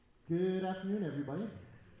Good afternoon, everybody.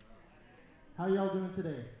 How y'all doing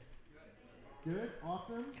today? Good,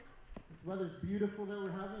 awesome. This weather's beautiful that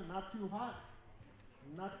we're having. Not too hot,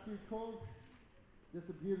 not too cold. Just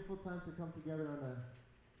a beautiful time to come together on a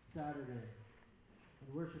Saturday and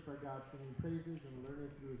worship our God, singing praises and learning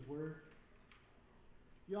through His Word.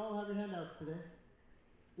 You all have your handouts today.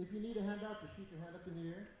 If you need a handout, just shoot your hand up in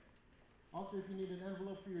the air. Also, if you need an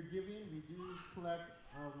envelope for your giving, we do collect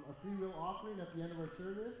a free will offering at the end of our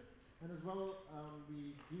service. And as well,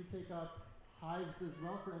 we do take up tithes as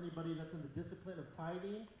well for anybody that's in the discipline of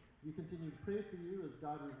tithing. We continue to pray for you as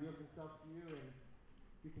God reveals Himself to you, and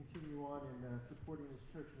we continue on in supporting His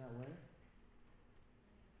church in that way.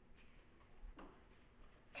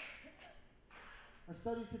 Our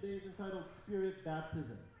study today is entitled Spirit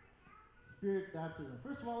Baptism. Spirit Baptism.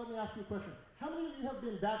 First of all, let me ask you a question. How many of you have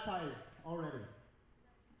been baptized already?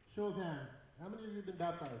 Show of hands. How many of you have been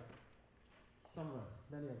baptized? Some of us.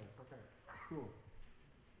 Many of us. Okay. Cool.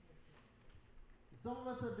 Some of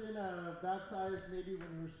us have been baptized maybe when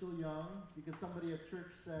we were still young because somebody at church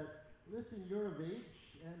said, listen, you're of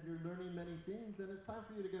age and you're learning many things and it's time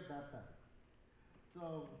for you to get baptized.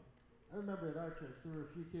 So I remember at our church there were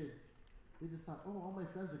a few kids. They just thought, oh, all my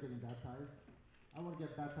friends are getting baptized. I want to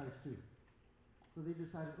get baptized too. So they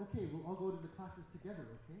decided, okay, we'll all go to the classes together,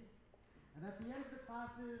 okay? And at the end of the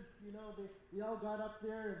classes, you know, they all got up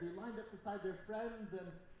there and they lined up beside their friends and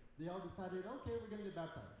they all decided, okay, we're going to get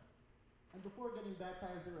baptized. And before getting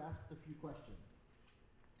baptized, they were asked a few questions.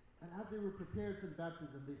 And as they were prepared for the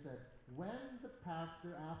baptism, they said, when the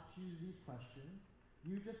pastor asks you these questions,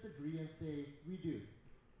 you just agree and say, we do.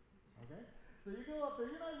 Okay? So you go up there,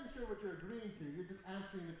 you're not even sure what you're agreeing to, you're just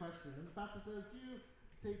answering the question. And the pastor says, do you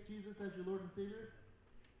take Jesus as your Lord and Savior?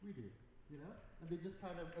 We do. You know? And they just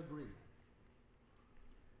kind of agree.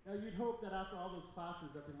 Now you'd hope that after all those classes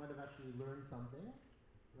that they might have actually learned something,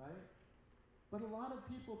 right? But a lot of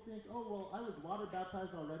people think, oh, well, I was water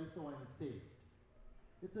baptized already, so I'm saved.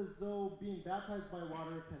 It's as though being baptized by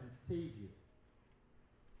water can save you.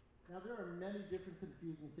 Now there are many different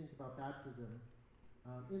confusing things about baptism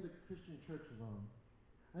in the Christian church alone.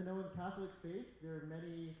 I know in Catholic faith, there are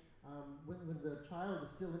many, when the child is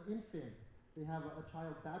still an infant, they have a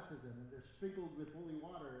child baptism, and they're sprinkled with holy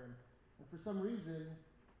water, and for some reason,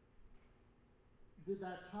 did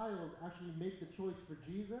that child actually make the choice for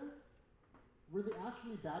Jesus? Were they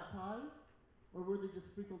actually baptized? Or were they just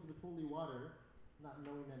sprinkled with holy water, not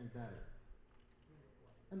knowing any better?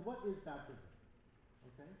 And what is baptism?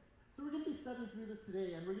 Okay? So we're going to be studying through this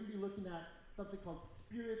today, and we're going to be looking at something called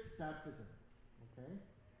spirit baptism. Okay?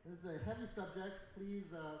 This is a heavy subject.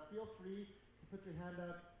 Please feel free to put your hand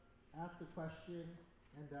up, ask a question,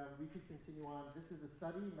 and we can continue on. This is a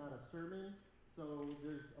study, not a sermon. So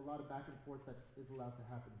there's a lot of back and forth that is allowed to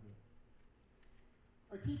happen here.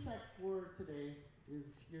 Our key text for today is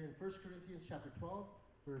here in 1 Corinthians chapter 12,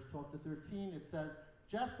 verse 12 to 13. It says,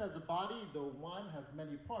 just as a body, though one, has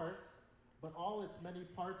many parts, but all its many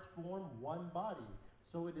parts form one body,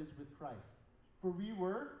 so it is with Christ. For we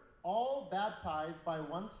were all baptized by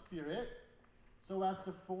one Spirit, so as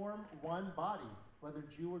to form one body, whether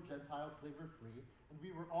Jew or Gentile, slave or free, and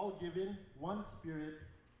we were all given one Spirit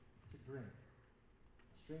to drink.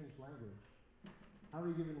 Strange language. How are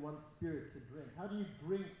you given one Spirit to drink? How do you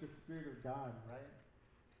drink the Spirit of God, right?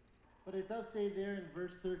 But it does say there in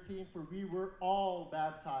verse 13, for we were all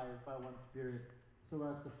baptized by one Spirit, so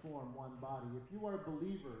as to form one body. If you are a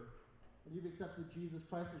believer, and you've accepted Jesus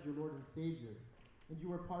Christ as your Lord and Savior, and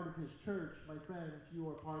you are part of His church, my friends, you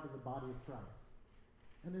are part of the body of Christ.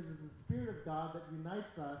 And it is the Spirit of God that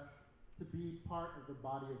unites us to be part of the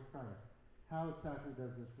body of Christ. How exactly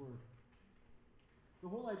does this work? The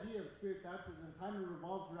whole idea of Spirit baptism kind of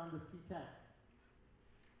revolves around this key text.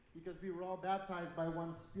 Because we were all baptized by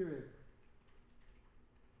one Spirit.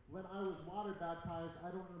 When I was water baptized, I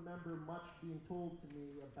don't remember much being told to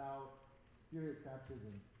me about Spirit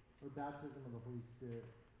baptism or baptism of the Holy Spirit.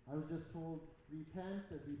 I was just told, repent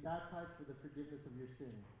and be baptized for the forgiveness of your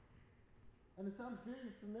sins. And it sounds very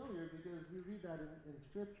familiar because we read that in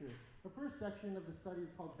Scripture. The first section of the study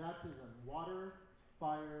is called baptism, water,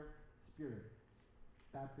 fire, Spirit.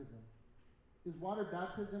 Baptism. Is water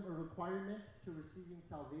baptism a requirement to receiving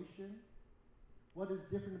salvation? What is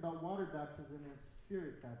different about water baptism and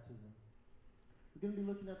Spirit baptism? We're going to be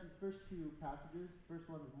looking at these first two passages.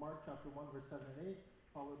 First one is Mark chapter 1, verse 7 and 8,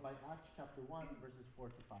 followed by Acts chapter 1, verses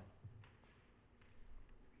 4 to 5.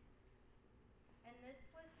 And this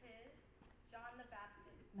was his, John the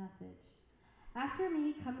Baptist's message. After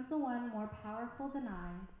me comes the one more powerful than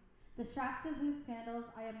I, the straps of whose sandals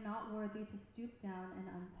I am not worthy to stoop down and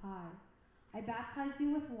untie. I baptize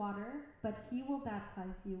you with water, but he will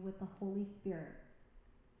baptize you with the Holy Spirit.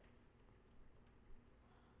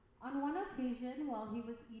 On one occasion, while he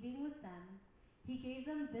was eating with them, he gave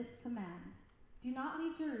them this command: Do not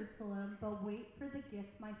leave Jerusalem, but wait for the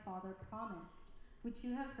gift my Father promised, which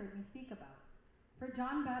you have heard me speak about. For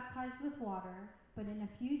John baptized with water, but in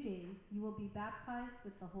a few days you will be baptized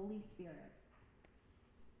with the Holy Spirit.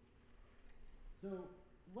 So,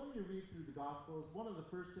 when we read through the Gospels, one of the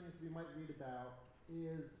first things we might read about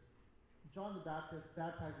is John the Baptist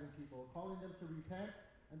baptizing people, calling them to repent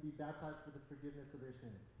and be baptized for the forgiveness of their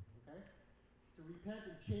sins. Okay? To repent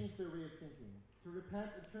and change their way of thinking. To repent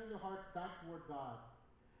and turn their hearts back toward God.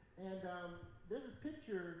 And there's this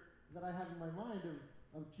picture that I have in my mind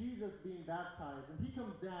of Jesus being baptized. And he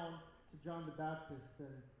comes down to John the Baptist.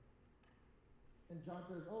 And John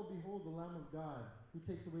says, "Oh, behold the Lamb of God who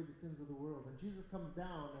takes away the sins of the world." And Jesus comes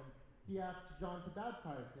down and he asks John to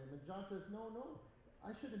baptize him. And John says, no,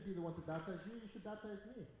 I shouldn't be the one to baptize you. You should baptize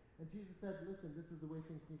me. And Jesus said, listen, this is the way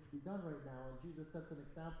things need to be done right now. And Jesus sets an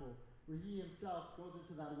example where he himself goes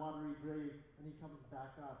into that watery grave and he comes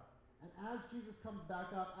back up. And as Jesus comes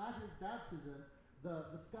back up at his baptism,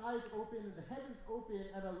 the skies open and the heavens open,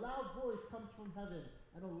 and a loud voice comes from heaven,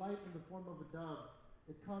 and a light in the form of a dove.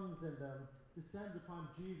 It comes and descends upon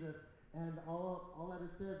Jesus, and all that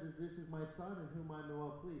it says is, "This is my Son in whom I'm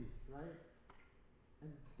well pleased," right?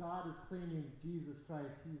 And God is claiming Jesus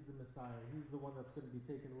Christ. He's the Messiah. He's the one that's going to be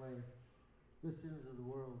taking away the sins of the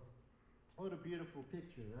world. What a beautiful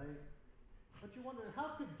picture, right? But you wonder,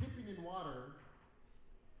 how could dipping in water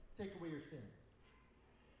take away your sins?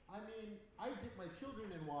 I mean, I dip my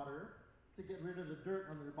children in water to get rid of the dirt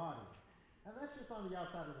on their body. And that's just on the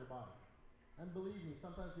outside of their body. And believe me,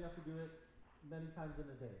 sometimes we have to do it many times in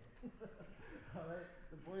a day. All right?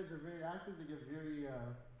 The boys are very active. They get very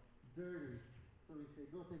dirty. So we say,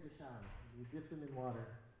 go take a shower. We dip them in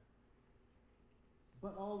water.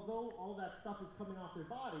 But although all that stuff is coming off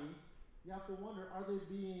their body, you have to wonder, are they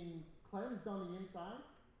being cleansed on the inside?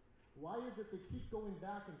 Why is it they keep going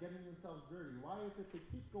back and getting themselves dirty? Why is it they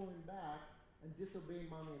keep going back and disobeying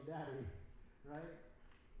mommy and daddy? Right?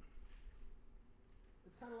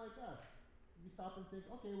 It's kind of like us. We stop and think,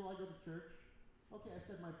 okay, well, I go to church. Okay, I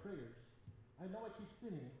said my prayers. I know I keep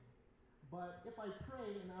sinning. But if I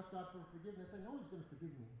pray and ask God for forgiveness, I know he's going to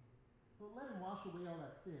forgive me. So let him wash away all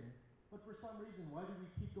that sin. But for some reason, why do we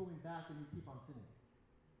keep going back and we keep on sinning?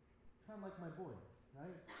 It's kind of like my boys,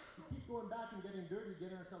 right? We keep going back and getting dirty,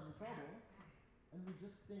 getting ourselves in trouble, and we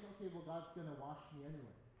just think, okay, well, God's going to wash me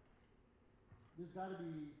anyway. There's got to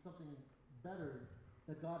be something better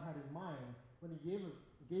that God had in mind when he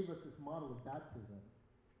gave us this model of baptism.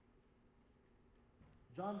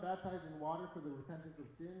 John baptized in water for the repentance of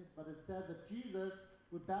sins, but it said that Jesus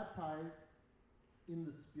would baptize in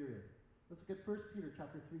the Spirit. Let's look at 1 Peter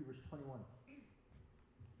chapter 3, verse 21.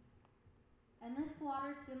 And this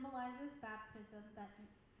water symbolizes baptism that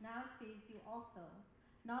now saves you also,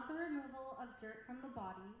 not the removal of dirt from the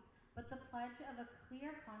body, but the pledge of a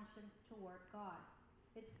clear conscience toward God.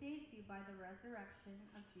 It saves you by the resurrection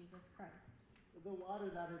of Jesus Christ. The water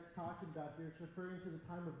that it's talking about here, it's referring to the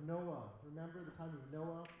time of Noah. Remember the time of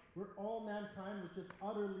Noah? Where all mankind was just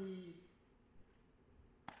utterly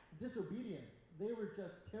disobedient. They were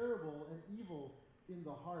just terrible and evil in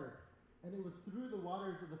the heart. And it was through the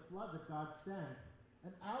waters of the flood that God sent.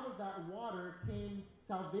 And out of that water came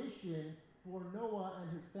salvation for Noah and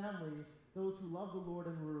his family, those who loved the Lord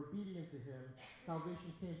and were obedient to him.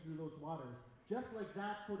 Salvation came through those waters. Just like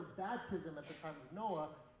that sort of baptism at the time of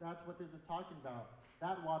Noah, that's what this is talking about.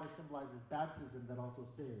 That water symbolizes baptism that also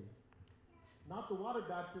saves. Not the water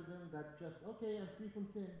baptism that just, okay, I'm free from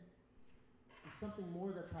sin. There's something more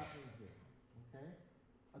that's happening here. Okay?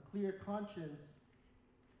 A clear conscience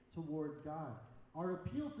toward God. Our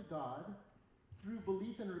appeal to God through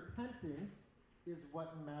belief and repentance is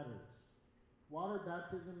what matters. Water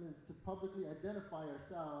baptism is to publicly identify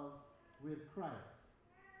ourselves with Christ.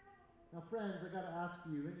 Now, friends, I got to ask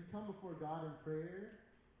you, when you come before God in prayer,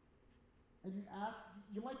 and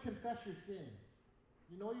you might confess your sins.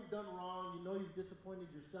 You know you've done wrong, you know you've disappointed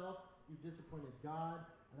yourself, you've disappointed God,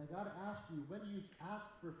 and I got to ask you, when you ask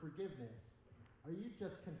for forgiveness, are you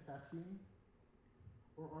just confessing,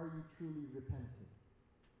 or are you truly repenting?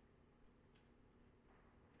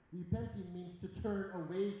 Repenting means to turn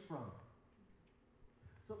away from.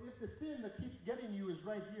 So if the sin that keeps getting you is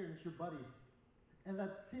right here and it's your buddy, and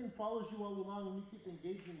that sin follows you all along and you keep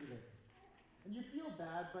engaging with it, and you feel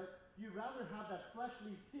bad, but you'd rather have that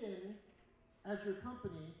fleshly sin as your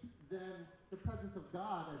company than the presence of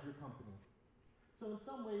God as your company. So in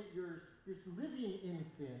some way, you're living in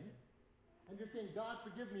sin, And you're saying, God,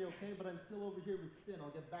 forgive me, okay, but I'm still over here with sin.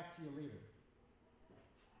 I'll get back to you later.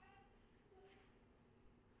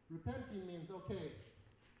 Repenting means, okay,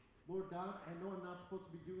 Lord God, I know I'm not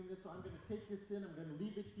supposed to be doing this, so I'm going to take this sin, I'm going to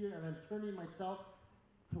leave it here, and I'm turning myself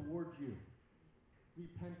towards you.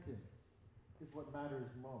 Repentance is what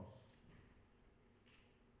matters most.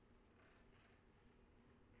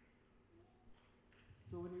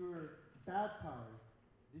 So when you were baptized,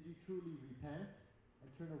 did you truly repent and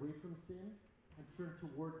turn away from sin and turn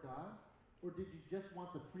toward God? Or did you just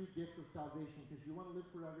want the free gift of salvation because you want to live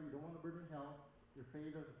forever, you don't want to burn in hell, you're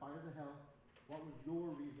afraid of the fire of hell? What was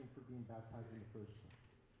your reason for being baptized in the first place?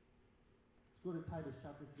 Let's go to Titus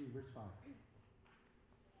chapter 3, verse 5.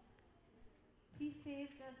 He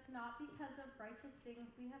saved us not because of righteous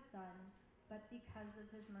things we have done, but because of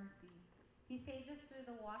his mercy. He saved us through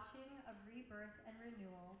the washing of rebirth and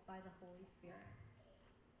renewal by the Holy Spirit.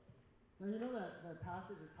 Now you know that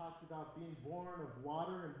passage that talks about being born of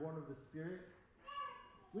water and born of the Spirit?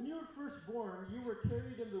 When you were first born, you were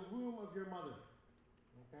carried in the womb of your mother.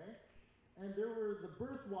 Okay? And there were the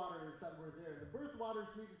birth waters that were there. The birth waters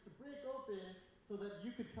needed to break open so that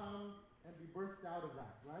you could come and be birthed out of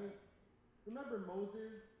that, right? Remember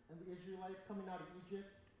Moses and the Israelites coming out of Egypt?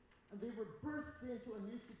 And they were burst into a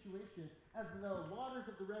new situation as the waters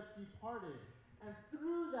of the Red Sea parted. And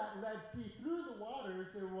through that Red Sea, through the waters,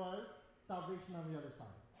 there was salvation on the other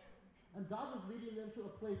side. And God was leading them to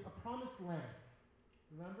a place, a promised land.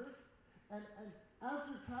 Remember? And as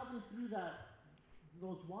they're traveling through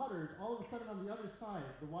those waters, all of a sudden on the other side,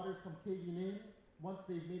 the waters come caving in once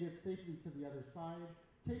they've made it safely to the other side,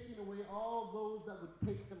 taking away all those that would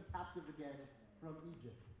take them captive again from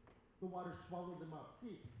Egypt. The water swallowed them up.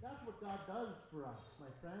 See, that's what God does for us, my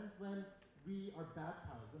friends, when we are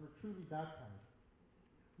baptized, when we're truly baptized.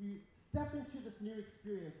 We step into this new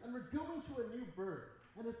experience, and we're going to a new birth.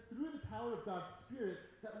 And it's through the power of God's Spirit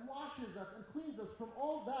that washes us and cleans us from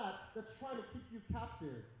all that's trying to keep you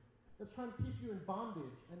captive, that's trying to keep you in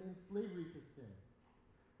bondage and in slavery to sin.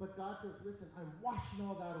 But God says, listen, I'm washing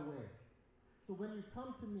all that away. So when you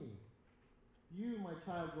come to me, you, my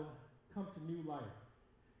child, will come to new life.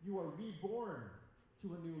 You are reborn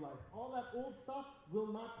to a new life. All that old stuff will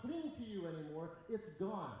not cling to you anymore. It's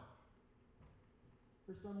gone.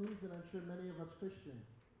 For some reason, I'm sure many of us Christians,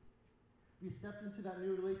 we stepped into that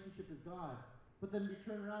new relationship with God, but then we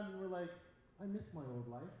turn around and we're like, I miss my old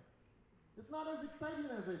life. It's not as exciting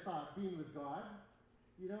as I thought being with God.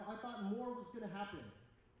 You know, I thought more was going to happen,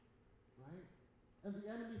 right? And the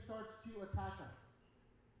enemy starts to attack us.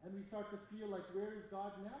 And we start to feel like, where is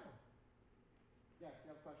God now? Yes,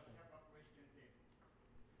 you have a question. I have a question, Dave.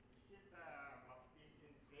 Is it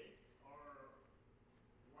baptism saves or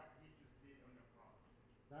what Jesus did on the cross?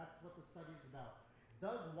 That's what the study is about.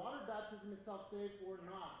 Does water baptism itself save or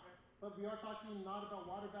not? But we are talking not about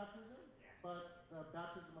water baptism, but the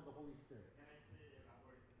baptism of the Holy Spirit. Can I say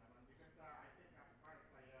elaborate on that one? Because I think as far as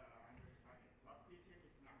I understand it, baptism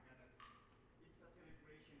is not gonna, it's a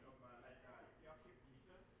celebration of if you accept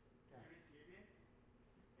Jesus, Yeah. you receive it,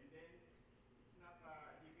 and then it's not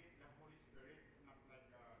you get the Holy Spirit. It's not like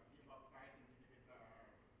you baptize and you get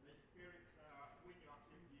the Spirit when you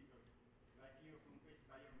accept Jesus, like you confess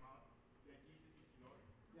by your mouth that Jesus is Lord.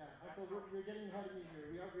 Yeah, so we're getting ahead of me here.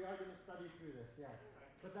 We are going to study through this, yes.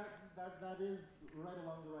 But that is right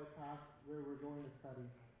along the right path where we're going to study.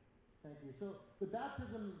 Thank you. So the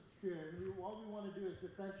baptism of the Spirit, all we want to do is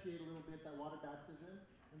differentiate a little bit that water baptism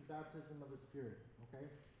and the baptism of the Spirit, okay?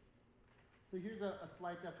 So here's a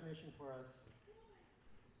slight definition for us.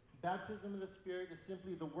 Baptism of the Spirit is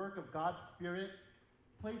simply the work of God's Spirit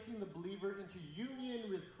placing the believer into union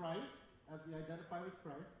with Christ, as we identify with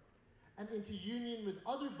Christ, and into union with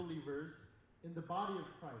other believers in the body of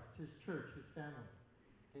Christ, his church, his family,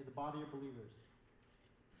 okay, the body of believers.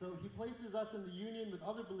 So he places us in the union with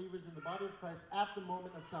other believers in the body of Christ at the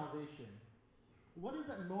moment of salvation. What is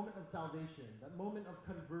that moment of salvation? That moment of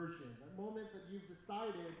conversion? That moment that you've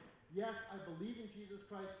decided, yes, I believe in Jesus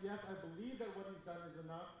Christ. Yes, I believe that what he's done is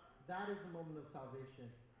enough. That is the moment of salvation.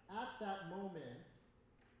 At that moment,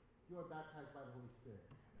 you are baptized by the Holy Spirit.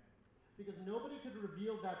 Because nobody could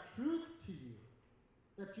reveal that truth to you,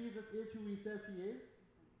 that Jesus is who he says he is,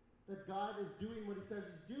 that God is doing what he says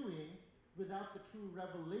he's doing, without the true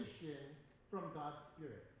revelation from God's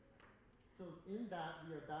Spirit. So in that,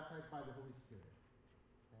 we are baptized by the Holy Spirit.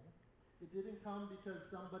 Okay? It didn't come because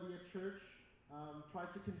somebody at church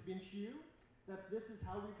tried to convince you that this is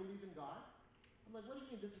how we believe in God. I'm like, what do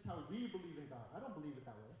you mean this is how we believe in God? I don't believe it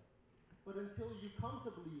that way. But until you come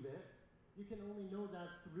to believe it, you can only know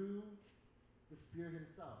that through the Spirit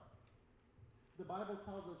himself. The Bible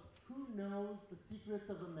tells us, who knows the secrets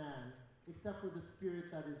of a man except for the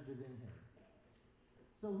Spirit that is within him.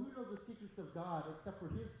 So who knows the secrets of God except for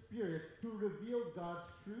his Spirit, who reveals God's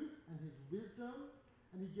truth and his wisdom,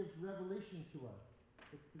 and he gives revelation to us.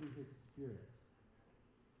 It's through his Spirit.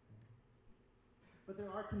 But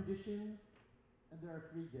there are conditions and there are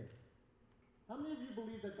free gifts. How many of you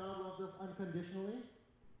believe that God loves us unconditionally?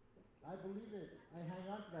 I believe it. I hang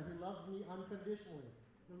on to that. He loves me unconditionally,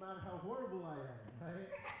 no matter how horrible I am, right?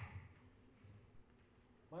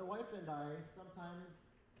 My wife and I sometimes,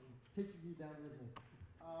 I'm taking you down with me.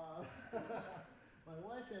 My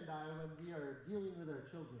wife and I, when we are dealing with our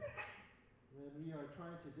children, when we are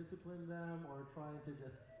trying to discipline them or trying to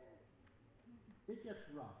just, it gets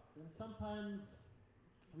rough. And sometimes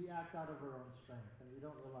we act out of our own strength and we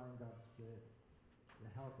don't rely on God's Spirit to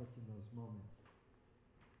help us in those moments.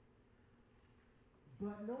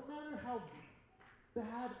 But no matter how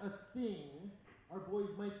bad a thing our boys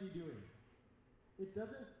might be doing, they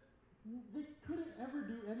couldn't ever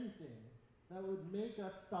do anything that would make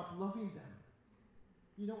us stop loving them.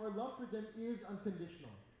 You know, our love for them is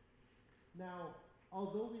unconditional. Now,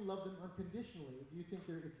 although we love them unconditionally, do you think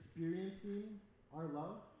they're experiencing our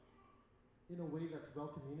love in a way that's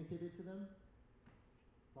well communicated to them?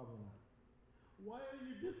 Probably not. Why are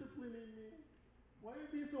you disciplining me? Why are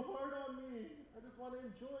you being so hard on me? I just want to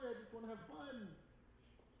enjoy, I just want to have fun.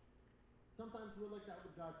 Sometimes we're like that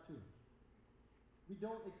with God too. We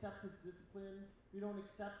don't accept his discipline. We don't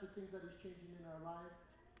accept the things that he's changing in our life.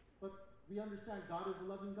 But we understand God is a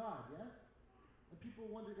loving God, yes? And people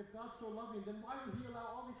wonder, if God's so loving, then why would he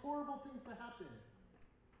allow all these horrible things to happen?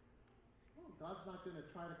 Well, God's not going to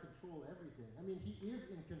try to control everything. I mean, he is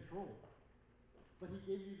in control. But he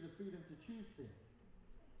gave you the freedom to choose things.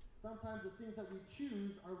 Sometimes the things that we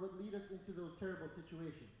choose are what lead us into those terrible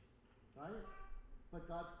situations, right? But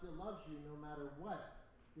God still loves you no matter what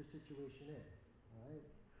your situation is. Right?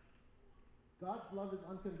 God's love is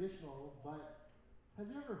unconditional, but have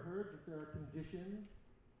you ever heard that there are conditions?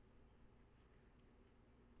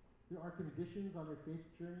 There are conditions on your faith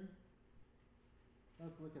journey?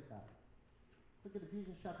 Let's look at that. Let's look at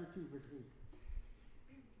Ephesians chapter 2, verse 8.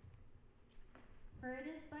 For it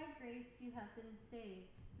is by grace you have been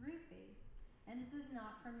saved through faith, and this is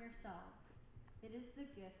not from yourselves. It is the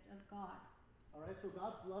gift of God. All right, so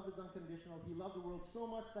God's love is unconditional. He loved the world so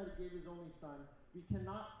much that he gave his only son. We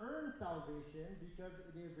cannot earn salvation because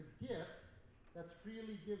it is a gift that's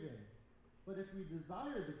freely given. But if we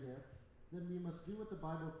desire the gift, then we must do what the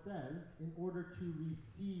Bible says in order to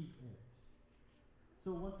receive it.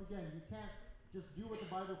 So once again, you can't just do what the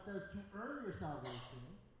Bible says to earn your salvation,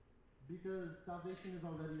 because salvation is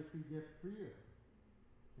already a free gift for you.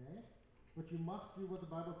 Okay? But you must do what the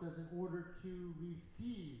Bible says in order to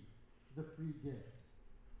receive the free gift.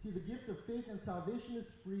 See, the gift of faith and salvation is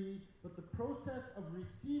free, but the process of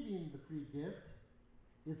receiving the free gift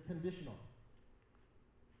is conditional.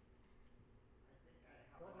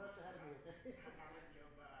 I think I have analogy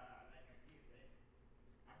of like a gift.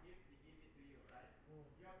 A gift, they give it to you, right?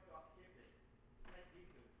 You have to accept it. It's like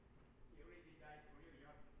Jesus. He already died for you. You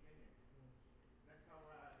have to claim it. That's how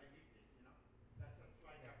the gift is, you know. That's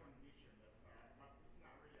like a condition. But it's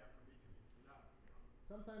not really a condition. It's love, you know.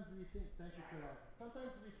 Sometimes we think, thank you for that.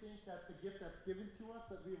 Sometimes we think that the gift that's given to us,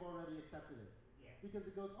 that we've already accepted it. Yeah. Because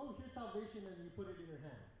it goes, oh, here's salvation, and you put it in your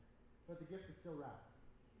hands. But the gift is still wrapped.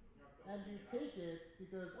 And you take it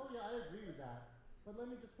because, oh yeah, I agree with that. But let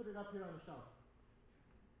me just put it up here on the shelf.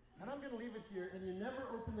 And I'm going to leave it here, and you never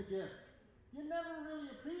open the gift. You never really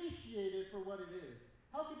appreciate it for what it is.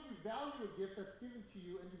 How could you value a gift that's given to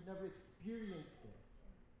you and you've never experienced it?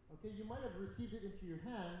 Okay, you might have received it into your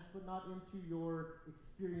hands, but not into your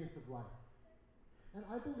experience of life. And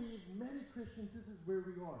I believe many Christians, this is where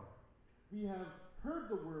we are. We have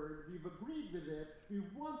heard the word, we've agreed with it, we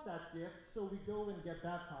want that gift, so we go and get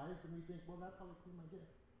baptized, and we think, well, that's how I claim my gift.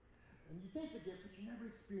 And you take the gift, but you never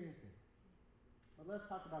experience it. But let's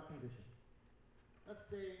talk about conditions. Let's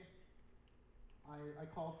say I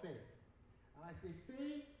call Faye, and I say,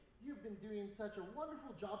 Faye, you've been doing such a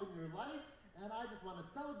wonderful job in your life, and I just want to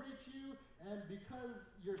celebrate you, and because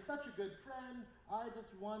you're such a good friend, I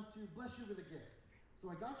just want to bless you with a gift.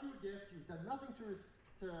 So I got you a gift, you've done nothing to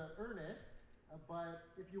earn it, but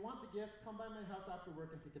if you want the gift, come by my house after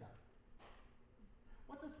work and pick it up.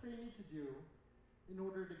 What does Faye need to do in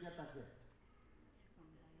order to get that gift?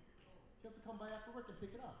 She has to come by after work and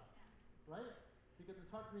pick it up, right? Because it's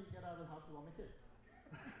hard for me to get out of the house with all my kids.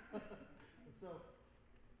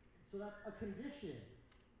 So that's a condition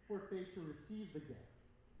for Faye to receive the gift.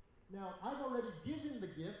 Now, I've already given the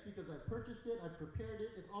gift because I purchased it, I prepared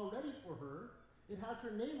it, it's all ready for her. It has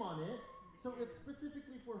her name on it, so it's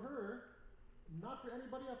specifically for her. not for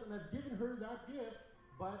anybody else, and I've given her that gift,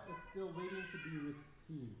 but it's still waiting to be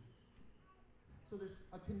received. So there's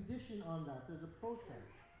a condition on that. There's a process.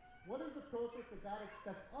 What is the process that God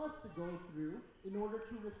expects us to go through in order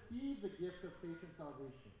to receive the gift of faith and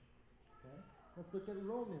salvation? Okay? Let's look at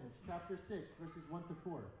Romans chapter 6, verses 1 to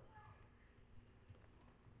 4.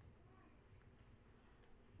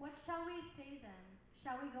 What shall we say then?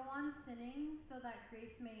 Shall we go on sinning so that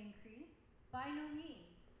grace may increase? By no means.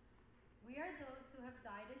 We are those who have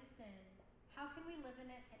died in sin. How can we live in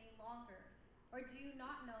it any longer? Or do you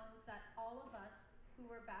not know that all of us who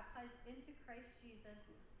were baptized into Christ Jesus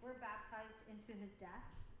were baptized into his death?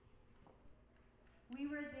 We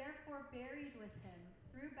were therefore buried with him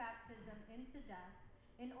through baptism into death,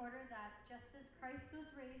 in order that, just as Christ was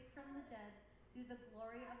raised from the dead through the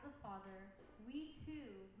glory of the Father, we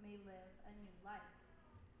too may live a new life.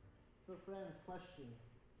 So friends, question.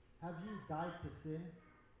 Have you died to sin?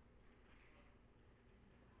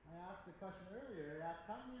 I asked a question earlier. I asked,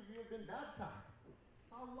 how many of you have been baptized?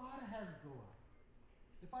 Saw a lot of hands go up.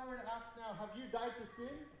 If I were to ask now, have you died to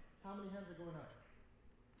sin? How many hands are going up?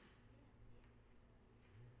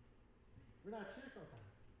 We're not sure sometimes,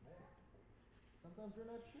 right? Sometimes we're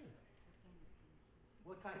not sure.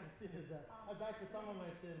 What kind of sin is that? I've died to some of my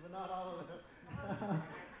sin, but not all of them.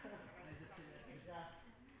 Yeah.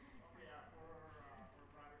 Okay, for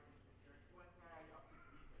brothers and sisters, once you accept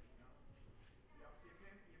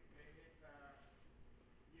Jesus, you accept him,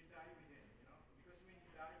 you claim it, you die with him, because when you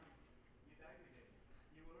die with him,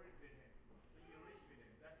 you will live with him, so you rest with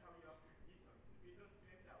him. That's how you accept Jesus. If you don't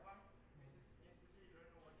claim that one, it's to say you don't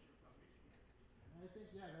know what your salvation is. I think,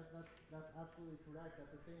 that's absolutely correct.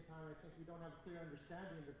 At the same time, I think we don't have a clear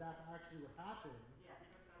understanding that that's actually what happens. Yeah,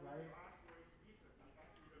 because right? when you ask where is Jesus,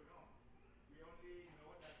 sometimes we don't know. We only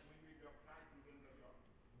know that when we baptize and then the Lord,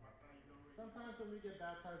 but you don't really. Sometimes when we get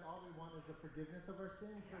baptized, all we want is the forgiveness of our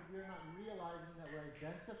sins, but we're not realizing that we're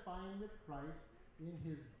identifying with Christ in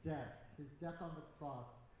his death on the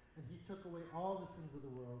cross. And he took away all the sins of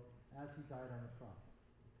the world as he died on the cross.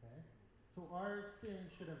 Okay? So our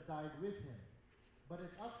sins should have died with him. But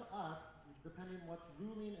it's up to us, depending on what's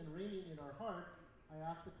ruling and reigning in our hearts. I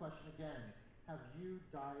ask the question again, have you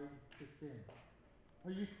died to sin?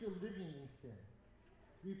 Are you still living in sin?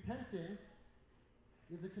 Repentance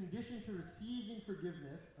is a condition to receiving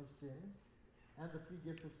forgiveness of sins and the free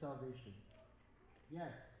gift of salvation.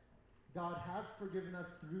 Yes, God has forgiven us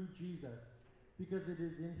through Jesus because it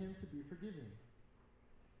is in him to be forgiven.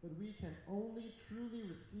 But we can only truly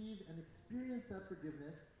receive and experience that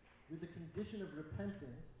forgiveness with the condition of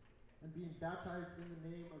repentance and being baptized in the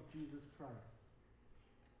name of Jesus Christ.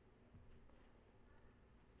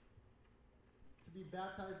 To be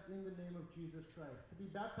baptized in the name of Jesus Christ. To be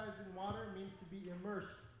baptized in water means to be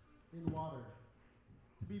immersed in water.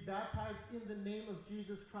 To be baptized in the name of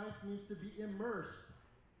Jesus Christ means to be immersed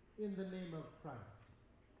in the name of Christ.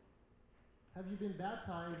 Have you been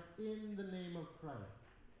baptized in the name of Christ?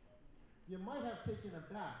 You might have taken a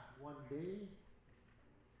bath one day.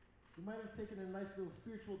 You might have taken a nice little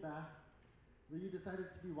spiritual bath where you decided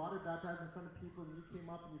to be water baptized in front of people and you came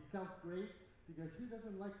up and you felt great, because who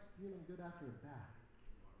doesn't like feeling good after a bath?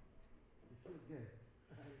 You feel good,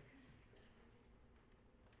 right?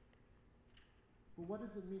 But what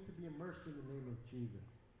does it mean to be immersed in the name of Jesus?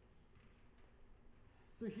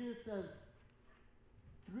 So here it says,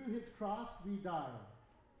 through his cross we die.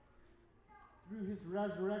 Through his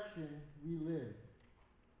resurrection we live.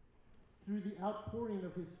 Through the outpouring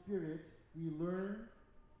of his Spirit, we learn,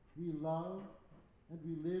 we love, and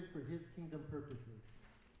we live for his kingdom purposes.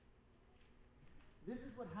 This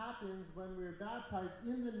is what happens when we're baptized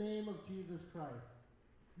in the name of Jesus Christ.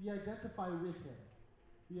 We identify with him.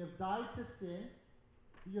 We have died to sin,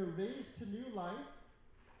 we are raised to new life,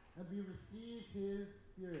 and we receive his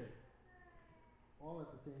Spirit, all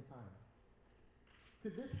at the same time.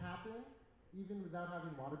 Could this happen even without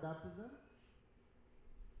having water baptism?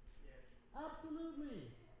 Absolutely.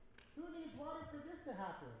 Who needs water for this to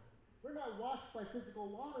happen? We're not washed by physical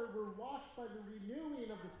water, we're washed by the renewing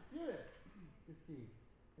of the Spirit, you see,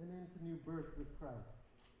 and into new birth with Christ.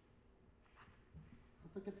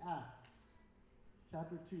 Let's look at Acts,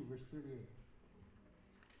 chapter 2, verse 38.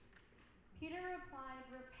 Peter replied,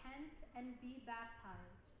 "Repent and be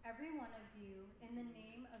baptized, every one of you, in the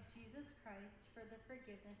name of Jesus Christ for the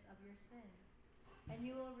forgiveness of your sins, and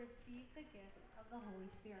you will receive the gift of the Holy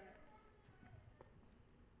Spirit."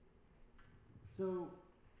 So,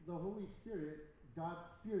 the Holy Spirit, God's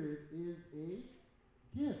Spirit, is a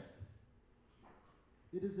gift.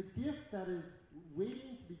 It is a gift that is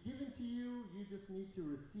waiting to be given to you. You just need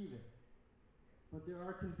to receive it. But there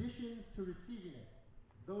are conditions to receiving it.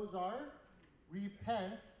 Those are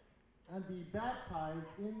repent, and be baptized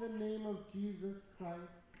in the name of Jesus Christ.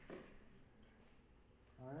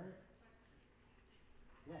 All right?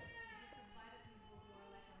 Yes. Does this apply to people who are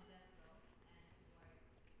like on death row and who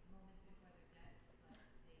are moments before their death, but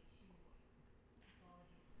they choose to follow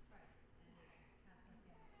Jesus Christ and they have something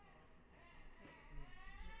that's called profession of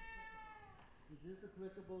faith? Is this applicable to that? Is this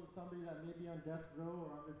applicable to somebody that may be on death row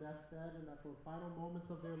or on their deathbed and at the final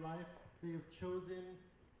moments of their life they have chosen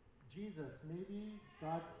Jesus? Maybe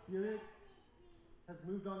God's Spirit has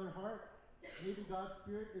moved on their heart. Maybe God's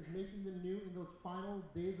Spirit is making them new in those final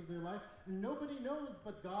days of their life. And nobody knows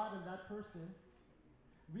but God and that person.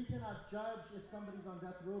 We cannot judge if somebody's on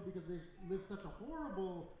death row because they've lived such a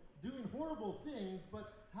doing horrible things,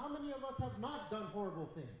 but how many of us have not done horrible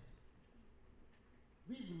things?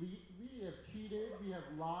 We have cheated, we have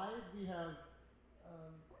lied, we have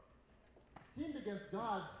sinned against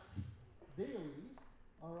God daily,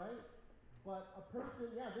 all right? But a person,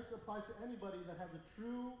 this applies to anybody that has a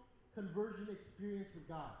true conversion experience with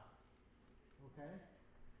God. Okay?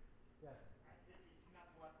 Yes? I think it's not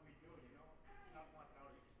what we do, you know. It's not what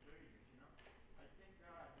our experience, you know. I think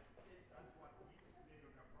that saves us what Jesus did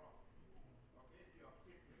on the cross. Okay, if you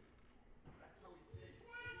accept Him. That's how it saves.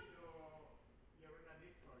 Even though you're in a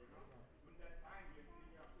neutral, you know. When that time when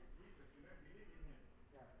you accept Jesus, you know, believe in Him.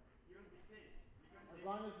 Yeah. You'll be saved. Because As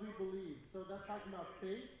long as we believe. So that's talking about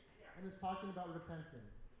faith, and it's talking about repentance.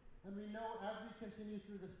 And we know as we continue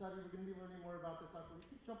through the study, we're going to be learning more about this. We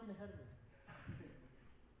keep jumping ahead of me.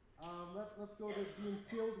 Let's go to being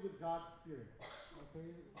filled with God's Spirit. Okay?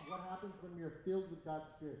 What happens when we are filled with God's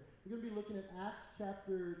Spirit? We're going to be looking at Acts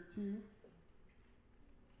chapter 2,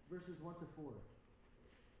 verses 1 to 4.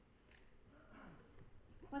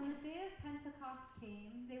 When the day of Pentecost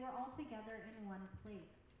came, they were all together in one place.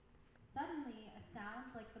 Suddenly, a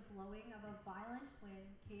sound like the blowing of a violent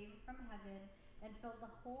wind came from heaven and filled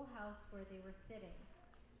the whole house where they were sitting.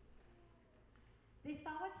 They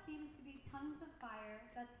saw what seemed to be tongues of fire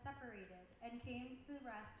that separated and came to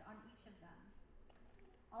rest on each of them.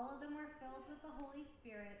 All of them were filled with the Holy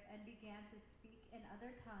Spirit and began to speak in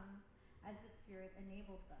other tongues as the Spirit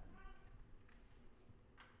enabled them.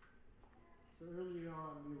 So earlier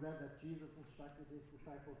on, we read that Jesus instructed his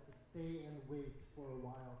disciples to stay and wait for a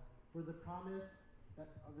while for the promise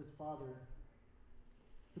of his Father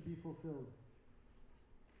to be fulfilled.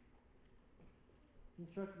 He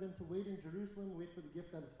instructed them to wait in Jerusalem, wait for the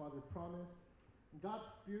gift that his Father promised. And God's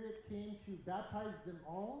Spirit came to baptize them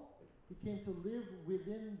all. He came to live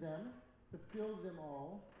within them, to fill them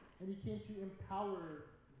all, and he came to empower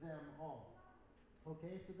them all.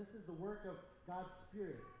 Okay, so this is the work of God's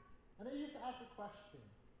Spirit. And I used to ask a question.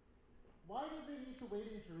 Why did they need to wait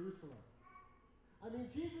in Jerusalem? I mean,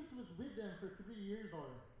 Jesus was with them for 3 years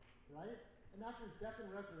already, right? And after his death and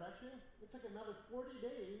resurrection, it took another 40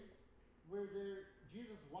 days where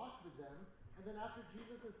Jesus walked with them. And then after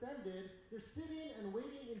Jesus ascended, they're sitting and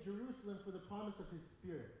waiting in Jerusalem for the promise of his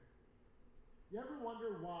Spirit. You ever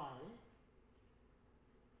wonder why?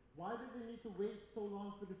 Why did they need to wait so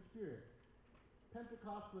long for the Spirit?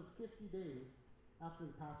 Pentecost was 50 days after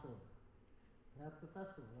the Passover. That's a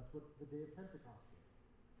festival. That's what the day of Pentecost is.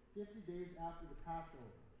 50 days after the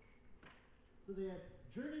Passover. So they had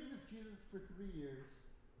journeyed with Jesus for 3 years.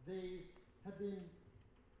 They had been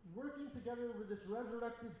working together with this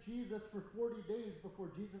resurrected Jesus for 40 days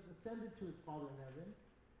before Jesus ascended to his Father in heaven.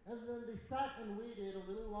 And then they sat and waited a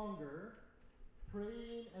little longer,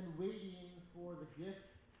 praying and waiting for the gift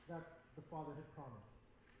that the Father had promised.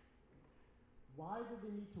 Why did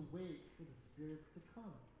they need to wait for the Spirit to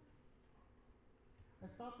come? I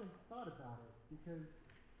stopped and thought about it because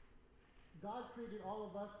God created all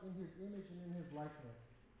of us in his image and in his likeness.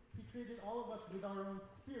 He created all of us with our own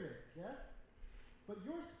spirit, yes? But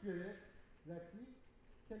your spirit, Lexi,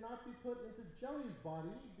 cannot be put into Jelly's body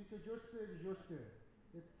because your spirit is your spirit.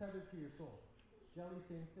 It's tethered to your soul. Jelly,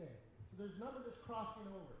 same thing. So there's none of this crossing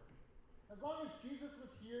over. As long as Jesus was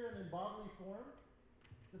here and in bodily form,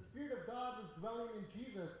 the Spirit of God was dwelling in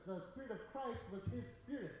Jesus. The Spirit of Christ was his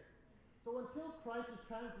spirit. So until Christ was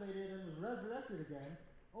translated and was resurrected again,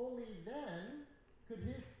 only then could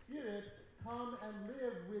his Spirit come and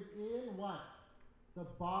live within what? The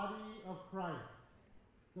body of Christ.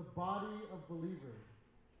 The body of believers.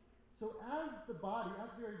 So as the body,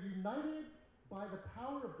 as we are united by the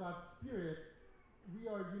power of God's Spirit, we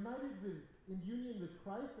are united in union with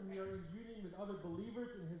Christ, and we are in union with other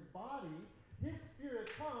believers in his body. His Spirit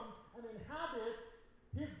comes and inhabits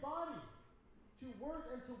his body to work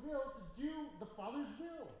and to will, to do the Father's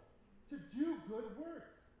will, to do good works.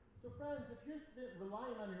 So friends, if you're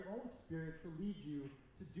relying on your own spirit to lead you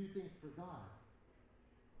to do things for God,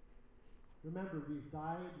 Remember, we've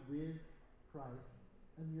died with Christ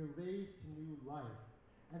and we are raised to new life.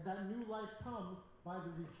 And that new life comes by the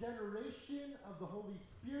regeneration of the Holy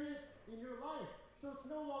Spirit in your life. So it's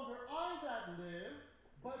no longer I that live,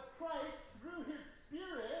 but Christ through his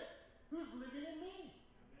Spirit who's living in me.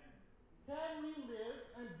 Amen. Can we live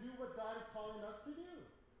and do what God is calling us to do?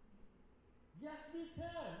 Yes, we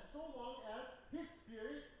can, so long as his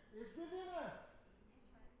Spirit is within us.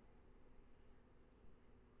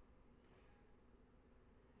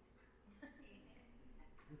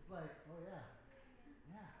 It's like, oh yeah.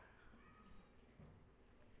 Yeah.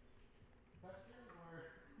 Question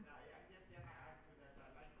or? Yeah, I'm just gonna add to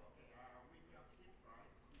that. Like, okay, when you accept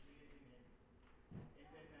Christ, you believe in Him, and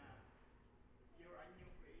then you're a new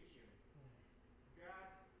creation.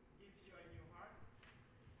 God gives you a new heart,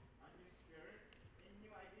 a new spirit, and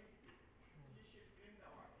new identity. So you should claim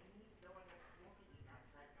that one, and He's the one that's working in us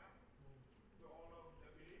right now to all of the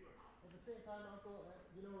believers. At the same time, Uncle,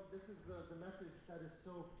 this is the message that is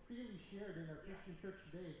so freely shared in our Christian church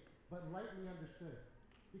today, but lightly understood.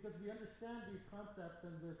 Because we understand these concepts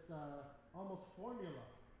and this almost formula,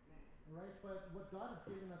 right? But what God has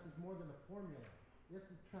given us is more than a formula. It's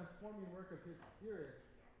a transforming work of his Spirit.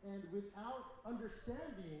 And without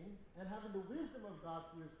understanding and having the wisdom of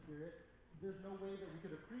God through his Spirit, there's no way that we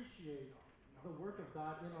could appreciate the work of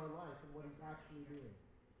God in our life and what he's actually doing,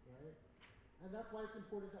 right? And that's why it's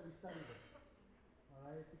important that we study this, all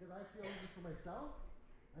right? Because I feel even for myself,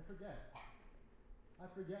 I forget. I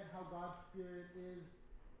forget how God's Spirit is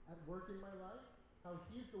at work in my life, how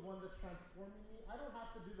he's the one that's transforming me. I don't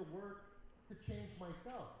have to do the work to change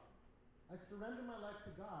myself. I surrender my life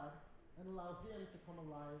to God and allow him to come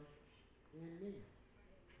alive in me,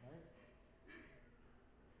 right?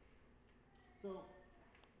 So,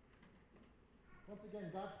 once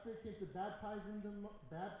again, God's Spirit came to baptize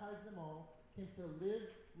them all, came to live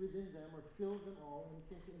within them or fill them all, and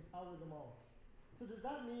came to empower them all. So does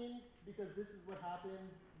that mean, because this is what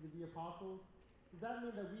happened with the apostles, does that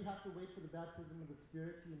mean that we have to wait for the baptism of the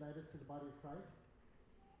Spirit to unite us to the body of Christ?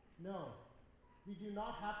 No. We do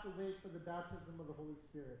not have to wait for the baptism of the Holy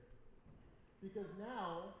Spirit. Because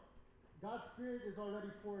now, God's Spirit is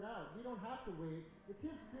already poured out. We don't have to wait. It's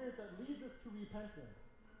his Spirit that leads us to repentance.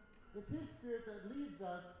 It's his Spirit that leads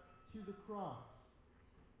us to the cross.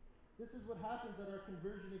 This is what happens at our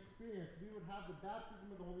conversion experience. We would have the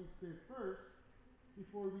baptism of the Holy Spirit first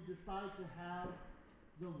before we decide to have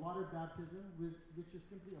the water baptism, which is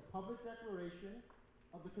simply a public declaration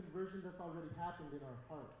of the conversion that's already happened in our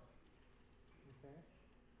heart. Okay?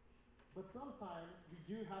 But sometimes we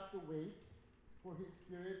do have to wait for his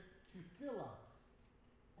Spirit to fill us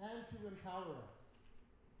and to empower us.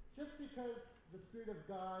 Just because the Spirit of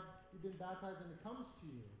God, you've been baptized and it comes to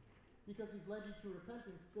you, because he's led you to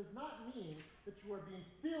repentance, does not mean that you are being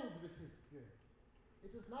filled with his Spirit. It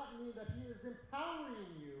does not mean that he is empowering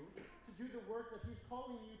you to do the work that he's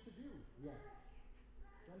calling you to do yet.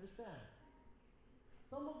 You understand?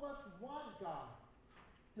 Some of us want God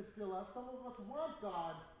to fill us. Some of us want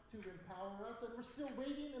God to empower us, and we're still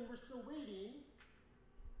waiting and we're still waiting.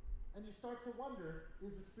 And you start to wonder, is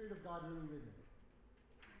the Spirit of God really with me?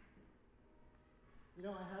 You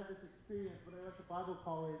know, I had this experience when I went to Bible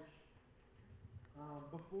college.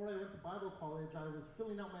 Before I went to Bible college, I was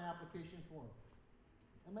filling out my application form.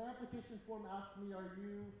 And my application form asked me,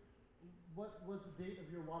 what was the date of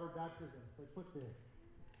your water baptism? So I put there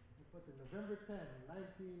November 10,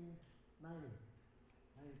 1990.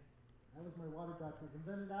 That was my water baptism.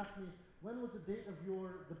 Then it asked me, when was the date of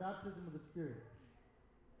the baptism of the Spirit?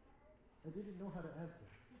 I didn't know how to answer.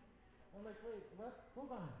 I'm like, wait, what?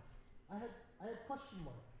 Hold on. I had question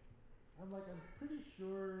marks. I'm like, I'm pretty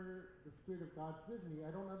sure the Spirit of God's with me.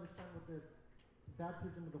 I don't understand what this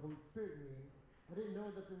baptism of the Holy Spirit means. I didn't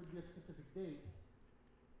know that there would be a specific date.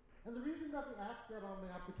 And the reason that they asked that on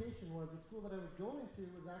my application was the school that I was going to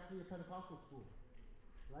was actually a Pentecostal school,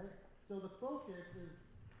 right? So the focus is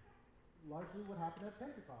largely what happened at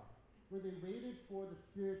Pentecost, where they waited for the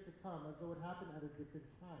Spirit to come as though it happened at a different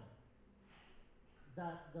time.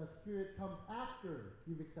 That the Spirit comes after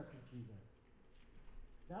you've accepted Jesus.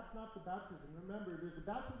 That's not the baptism. Remember, there's a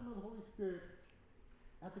baptism of the Holy Spirit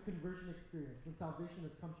at the conversion experience, when salvation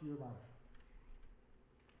has come to your life.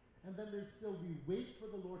 And then there's still, we wait for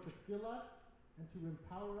the Lord to fill us and to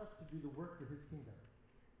empower us to do the work for his kingdom.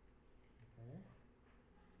 Okay?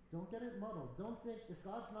 Don't get it muddled. Don't think, if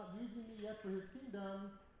God's not using me yet for his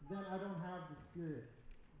kingdom, then I don't have the Spirit.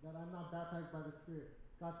 That I'm not baptized by the Spirit.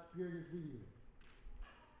 God's Spirit is with you.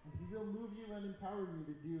 And he will move you and empower you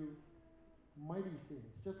to do mighty things,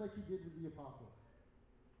 just like he did with the apostles.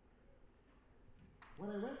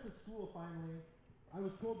 When I went to school finally, I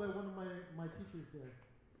was told by one of my teachers there,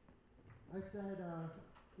 I said,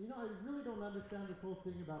 I really don't understand this whole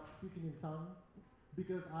thing about speaking in tongues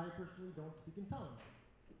because I personally don't speak in tongues.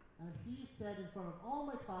 And he said in front of all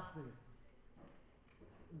my classmates,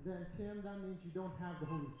 then Tim, that means you don't have the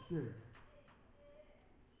Holy Spirit.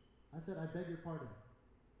 I said, I beg your pardon.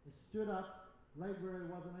 I stood up right where I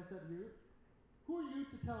was and I said, who are you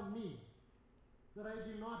to tell me that I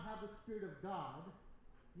do not have the Spirit of God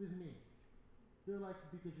with me? They're like,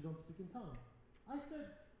 because you don't speak in tongues. I said,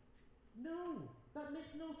 no, that makes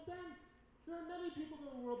no sense. There are many people in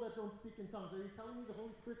the world that don't speak in tongues. Are you telling me the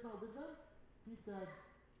Holy Spirit's not with them? He said,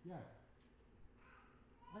 yes.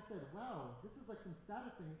 I said, wow, this is like some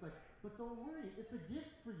status thing. He's like, but don't worry, it's a gift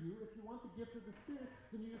for you. If you want the gift of the Spirit,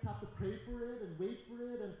 then you just have to pray for it and wait for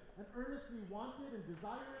it and earnestly want it and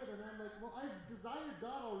desire it. And I'm like, well, I've desired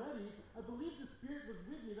God already. I believe the Spirit was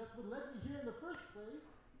with me. That's what led me here in the first place,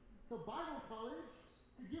 to Bible college,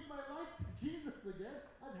 to give my life to Jesus again.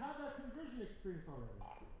 I've had that conversion experience already.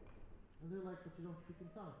 And they're like, but you don't speak in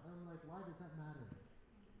tongues. And I'm like, why does that matter?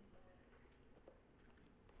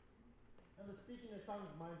 And the speaking in tongues,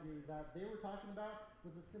 mind you, that they were talking about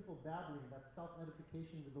was a simple babbling, that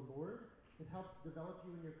self-edification with the Lord. It helps develop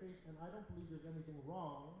you in your faith, and I don't believe there's anything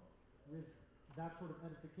wrong with that sort of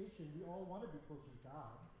edification. We all want to be closer to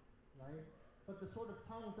God, right? But the sort of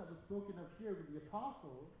tongues that was spoken of here with the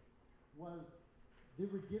apostles was they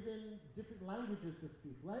were given different languages to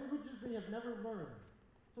speak, languages they have never learned,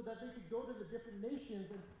 so that they could go to the different nations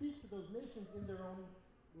and speak to those nations in their own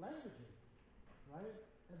languages, right?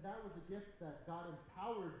 And that was a gift that God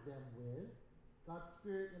empowered them with. God's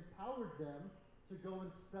Spirit empowered them to go and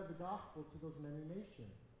spread the gospel to those many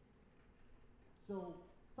nations. So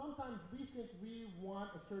sometimes we think we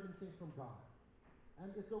want a certain thing from God.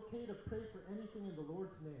 And it's okay to pray for anything in the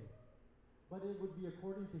Lord's name. But it would be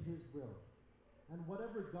according to His will. And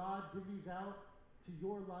whatever God divvies out to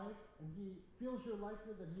your life, and He fills your life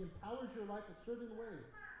with, and He empowers your life a certain way.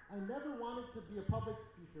 I never wanted to be a public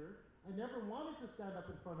speaker. I never wanted to stand up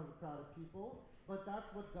in front of a crowd of people, but that's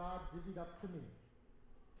what God divvied up to me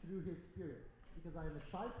through His Spirit. Because I am a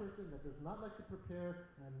shy person that does not like to prepare,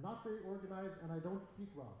 and I'm not very organized, and I don't speak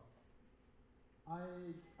well. I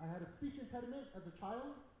had a speech impediment as a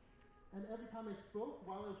child, and every time I spoke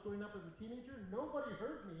while I was growing up as a teenager, nobody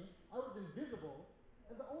heard me. I was invisible.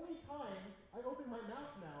 And the only time I open my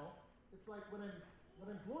mouth now, it's like when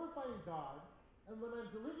I'm glorifying God, and when I'm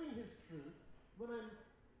delivering His truth, when I'm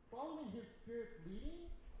following His Spirit's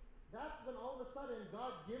leading, that's when all of a sudden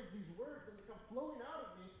God gives these words and they come flowing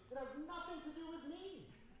out of me. It has nothing to do with me.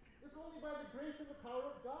 It's only by the grace and the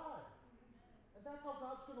power of God. And that's how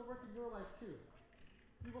God's going to work in your life too.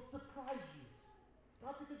 He will surprise you.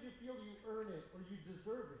 Not because you feel you earn it or you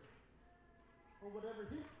deserve it. Or whatever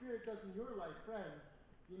His Spirit does in your life, friends,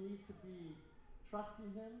 you need to be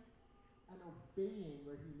trusting Him and obeying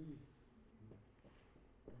where He leads.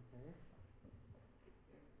 Okay?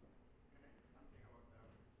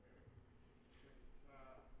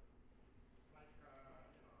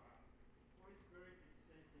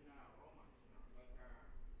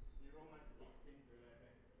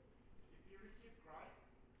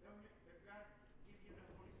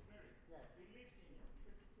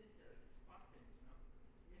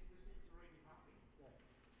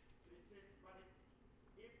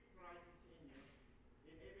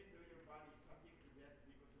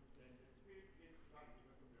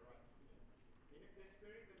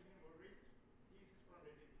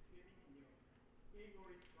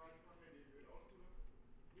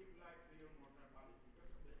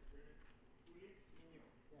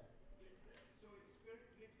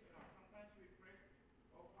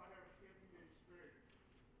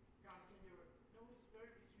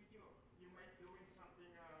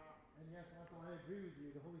 Yes, Uncle, I agree with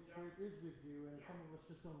you. The Holy Spirit is with you, and some of us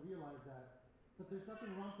just don't realize that. But there's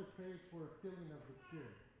nothing wrong to pray for a filling of the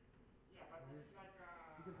Spirit. Yeah, but right? it's like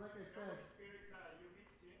Because like I the said, Holy Spirit, you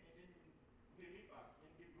mix in and then He leave us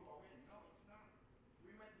and He go away. No, it's not.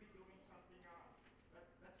 We might be doing something.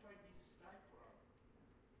 That's why Jesus died for us.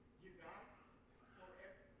 You died for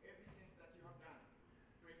every sins that you have done,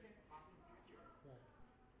 present, past, and future. yes.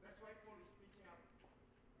 That's why Paul is teaching us.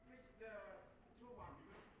 Preach the true one,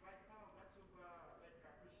 because right now lots of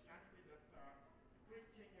Christianity that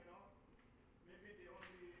preaching, maybe they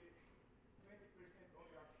only 20%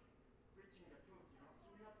 only are preaching the truth, So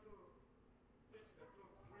we have to preach the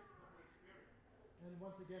truth, preach the Holy Spirit. And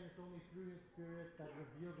once again, it's only through His Spirit that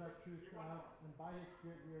reveals that truth to us, and by His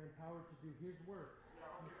Spirit we are empowered to do His work. Yeah,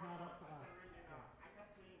 okay, It's not up to I us. can read it now. Yeah. I'm not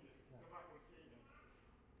saying this, it's Yeah. the Bible saying it.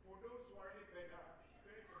 For those who are led by the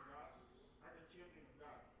Spirit of God are the children of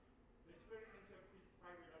God. The Spirit Himself is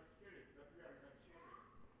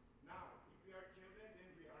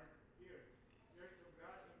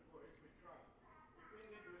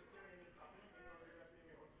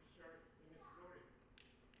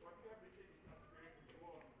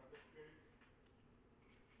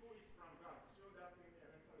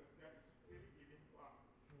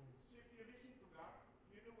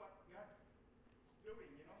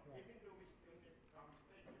doing, you know, Yeah. even though we still make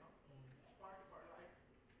mistakes, you know, it's part of our life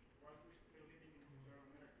while we're still living here on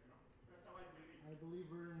earth, you know. That's how I believe. I believe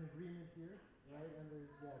we're in agreement here, right? And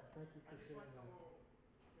there's, yes, thank you I for just sharing want to,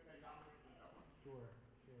 that. elaborate on that one. Sure,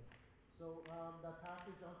 sure. So that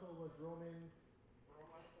passage, Uncle, was Romans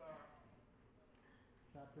Romans,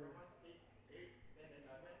 chapter, Romans 8, 10,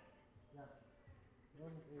 11. yeah, Because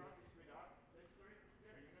Romans if 8. Christ is with us, the Spirit is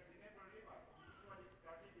there. You know, He never leave us. This is what He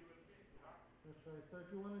started, He will finish it up. That's right. So if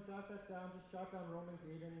you want to jot that down, just jot down Romans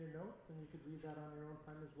 8 in your notes, and you could read that on your own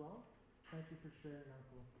time as well. Thank you for sharing,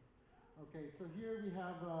 Uncle. Okay, so here we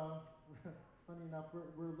have, funny enough,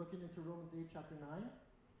 we're looking into Romans 8, chapter 9,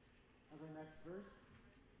 as our next verse.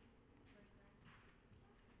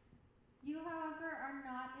 You, however, are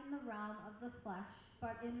not in the realm of the flesh,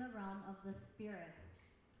 but in the realm of the Spirit.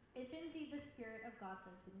 If indeed the Spirit of God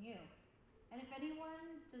lives in you. And if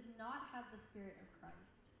anyone does not have the Spirit of Christ,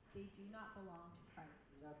 they do not belong to Christ.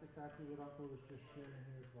 And that's exactly what Uncle was just sharing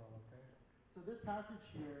here as well, okay? So this passage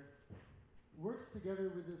here works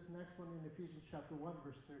together with this next one in Ephesians chapter 1,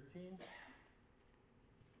 verse 13.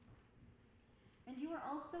 And you were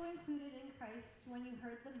also included in Christ when you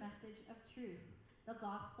heard the message of truth, the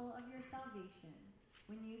gospel of your salvation.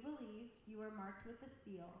 When you believed, you were marked with the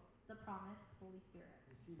seal, the promised Holy Spirit.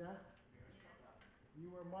 You see that?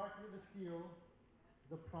 You were marked with a seal,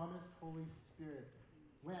 the promised Holy Spirit.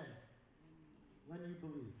 When? When you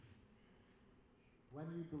believe. When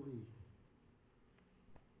you believe.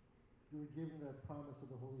 You were given the promise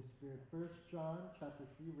of the Holy Spirit. 1 John chapter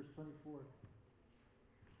 3, verse 24.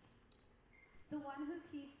 The one who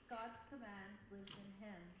keeps God's commands lives in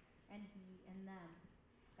him, and he in them.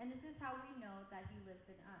 And this is how we know that he lives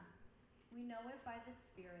in us. We know it by the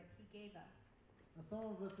Spirit he gave us. Now some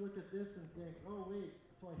of us look at this and think, oh wait,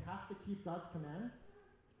 so I have to keep God's commands?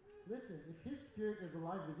 Listen, if his Spirit is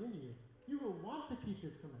alive within you, you will want to keep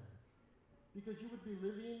his commands. Because you would be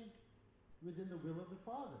living within the will of the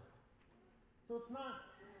Father. So it's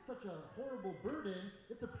not such a horrible burden,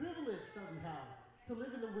 it's a privilege that we have to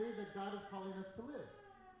live in the way that God is calling us to live,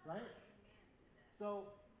 right? So,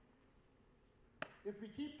 if we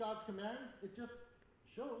keep God's commands, it just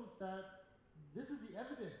shows that this is the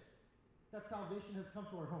evidence that salvation has come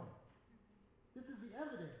to our home. This is the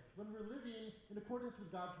evidence when we're living in accordance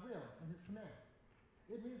with God's will and his command.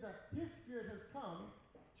 It means that his Spirit has come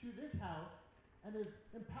to this house and is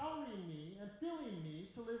empowering me and filling me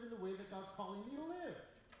to live in the way that God's calling me to live.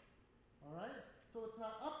 All right? So it's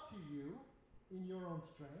not up to you in your own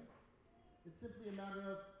strength. It's simply a matter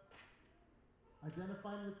of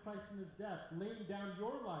identifying with Christ in his death, laying down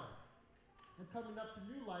your life, and coming up to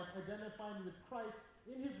new life, identifying with Christ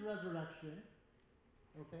in his resurrection.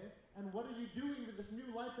 Okay? And what are you doing with this new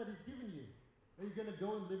life that he's given you? Are you going to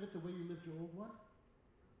go and live it the way you lived your old one?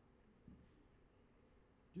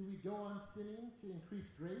 Do we go on sinning to increase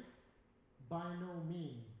grace? By no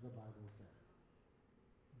means, the Bible says.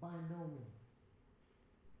 By no means.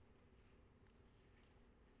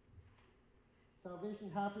 Salvation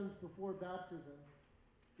happens before baptism.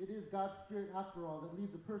 It is God's Spirit, after all, that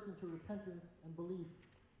leads a person to repentance and belief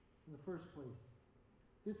in the first place.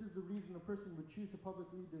 This is the reason a person would choose to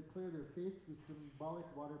publicly declare their faith through symbolic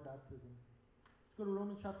water baptism. Let's go to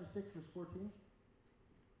Romans chapter 6, verse 14.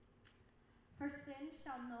 For sin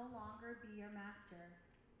shall no longer be your master,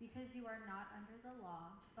 because you are not under the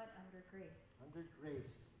law, but under grace. Under grace.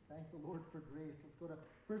 Thank the Lord for grace. Let's go to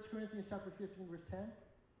 1 Corinthians chapter 15, verse 10.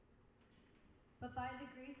 But by the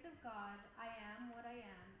grace of God I am what I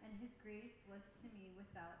am, and his grace was to me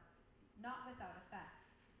not without effect.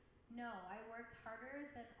 No, I worked harder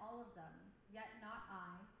than all of them, yet not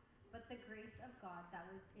I, but the grace of God that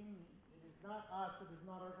was in me. It is not us, it is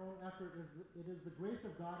not our own effort, it is the grace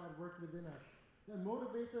of God at work within us that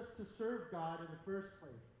motivates us to serve God in the first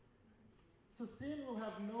place. So sin will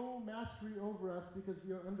have no mastery over us because we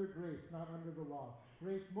are under grace, not under the law.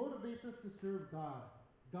 Grace motivates us to serve God.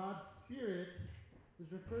 God's Spirit is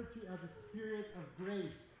referred to as a spirit of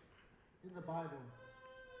grace in the Bible.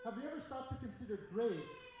 Have you ever stopped to consider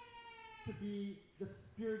grace to be the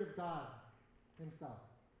Spirit of God himself?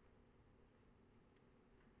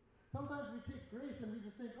 Sometimes we take grace and we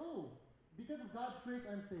just think, oh, because of God's grace,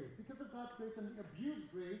 I'm saved. Because of God's grace, and we abuse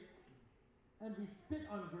grace, and we spit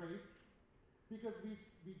on grace, because we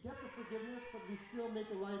get the forgiveness, but we still make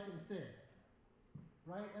a life in sin.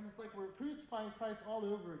 Right? And it's like we're crucifying Christ all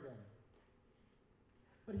over again.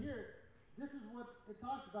 But here, this is what it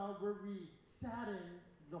talks about where we sadden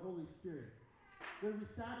the Holy Spirit. Where we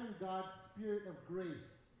sadden God's Spirit of grace,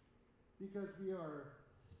 because we are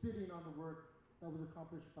spitting on the work that was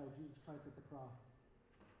accomplished by Jesus Christ at the cross.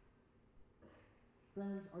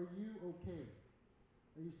 Friends, are you okay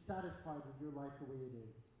Are you satisfied with your life the way it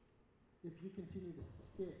is? If you continue to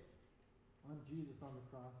spit on Jesus on the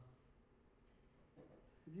cross,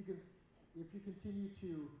 if you continue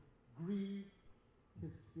to grieve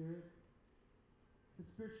His Spirit, His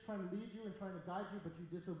Spirit's trying to lead you and trying to guide you, but you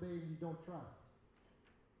disobey and you don't trust.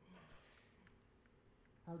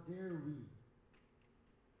 How dare we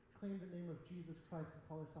claim the name of Jesus Christ and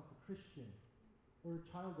call ourselves a Christian or a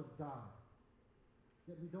child of God,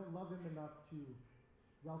 yet we don't love Him enough to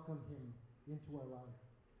welcome Him into our life,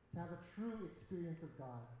 to have a true experience of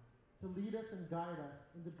God, to lead us and guide us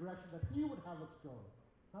in the direction that He would have us go,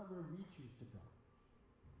 not where we choose to go.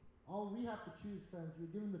 All we have to choose, friends,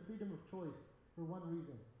 you're given the freedom of choice for one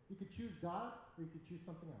reason. You could choose God or you could choose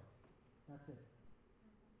something else. That's it.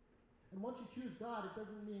 And once you choose God, it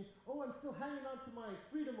doesn't mean, oh, I'm still hanging on to my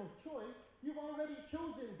freedom of choice. You've already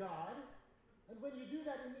chosen God. And when you do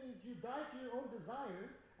that, it means you die to your own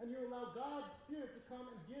desires and you allow God's Spirit to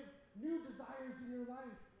come and give new desires in your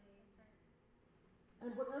life.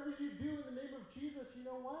 And whatever you do in the name of Jesus, you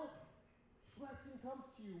know what? Blessing comes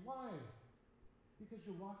to you. Why? Because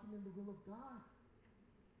you're walking in the will of God.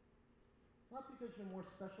 Not because you're more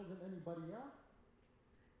special than anybody else,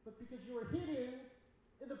 but because you are hidden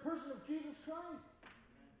in the person of Jesus Christ.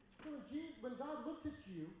 So when God looks at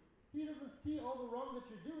you, He doesn't see all the wrong that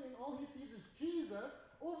you're doing. All He sees is Jesus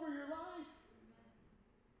over your life.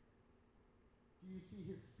 Do you see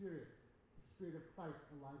His Spirit, the Spirit of Christ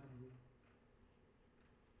alive in you?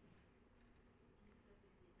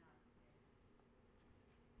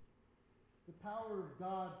 The power of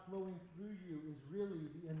God flowing through you is really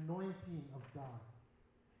the anointing of God.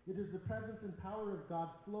 It is the presence and power of God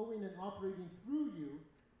flowing and operating through you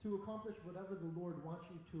to accomplish whatever the Lord wants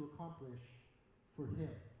you to accomplish for Him.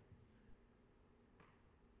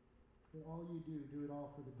 And all you do it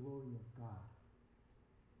all for the glory of God.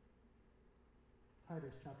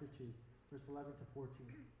 Titus chapter 2, verse 11 to 14.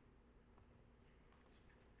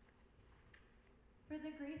 For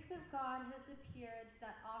the grace of God has appeared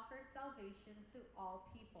that offers salvation to all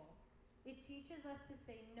people. It teaches us to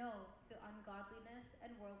say no to ungodliness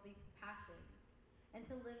and worldly passions, and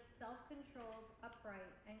to live self-controlled,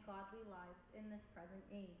 upright, and godly lives in this present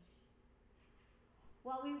age.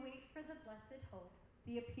 While we wait for the blessed hope,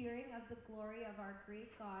 the appearing of the glory of our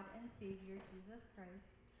great God and Savior, Jesus Christ,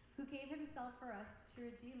 who gave Himself for us to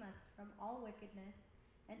redeem us from all wickedness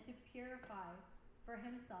and to purify for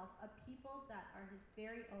Himself a people that are His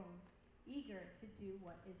very own, eager to do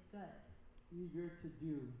what is good. Eager to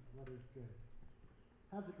do what is good.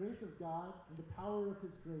 Has the grace of God and the power of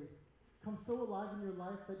His grace come so alive in your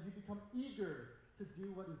life that you become eager to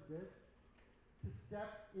do what is good, to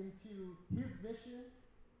step into His mission,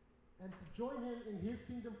 and to join Him in His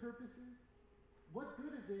kingdom purposes? What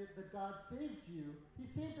good is it that God saved you? He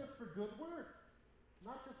saved us for good works,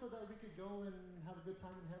 not just so that we could go and have a good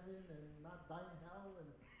time in heaven and not die in hell.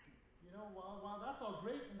 And while that's all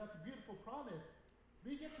great and that's a beautiful promise,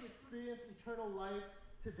 we get to experience eternal life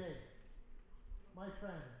today. My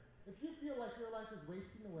friends, if you feel like your life is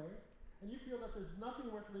wasting away, and you feel that there's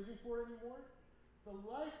nothing worth living for anymore, the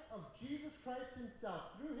life of Jesus Christ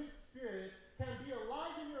Himself, through His Spirit, can be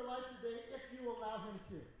alive in your life today if you allow Him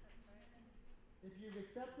to. If you've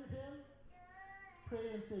accepted Him,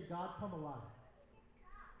 pray and say, God, come alive.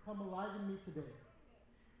 Come alive in me today.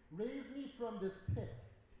 Raise me from this pit,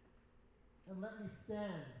 and let me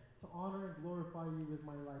stand to honor and glorify you with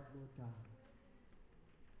my life, Lord God.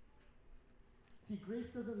 See, grace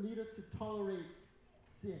doesn't lead us to tolerate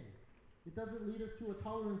sin. It doesn't lead us to a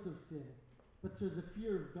tolerance of sin, but to the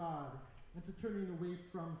fear of God and to turning away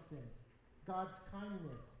from sin. God's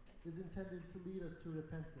kindness is intended to lead us to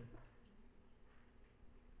repentance.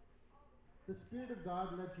 The Spirit of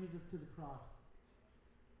God led Jesus to the cross.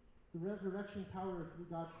 The resurrection power through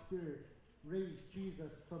God's Spirit raised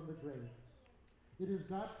Jesus from the grave. It is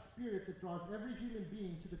God's Spirit that draws every human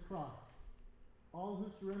being to the cross. All who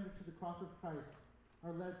surrender to the cross of Christ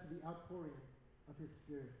are led to the outpouring of His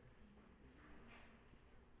Spirit.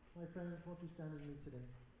 My friends, won't you stand with me today?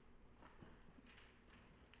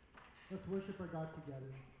 Let's worship our God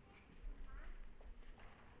together.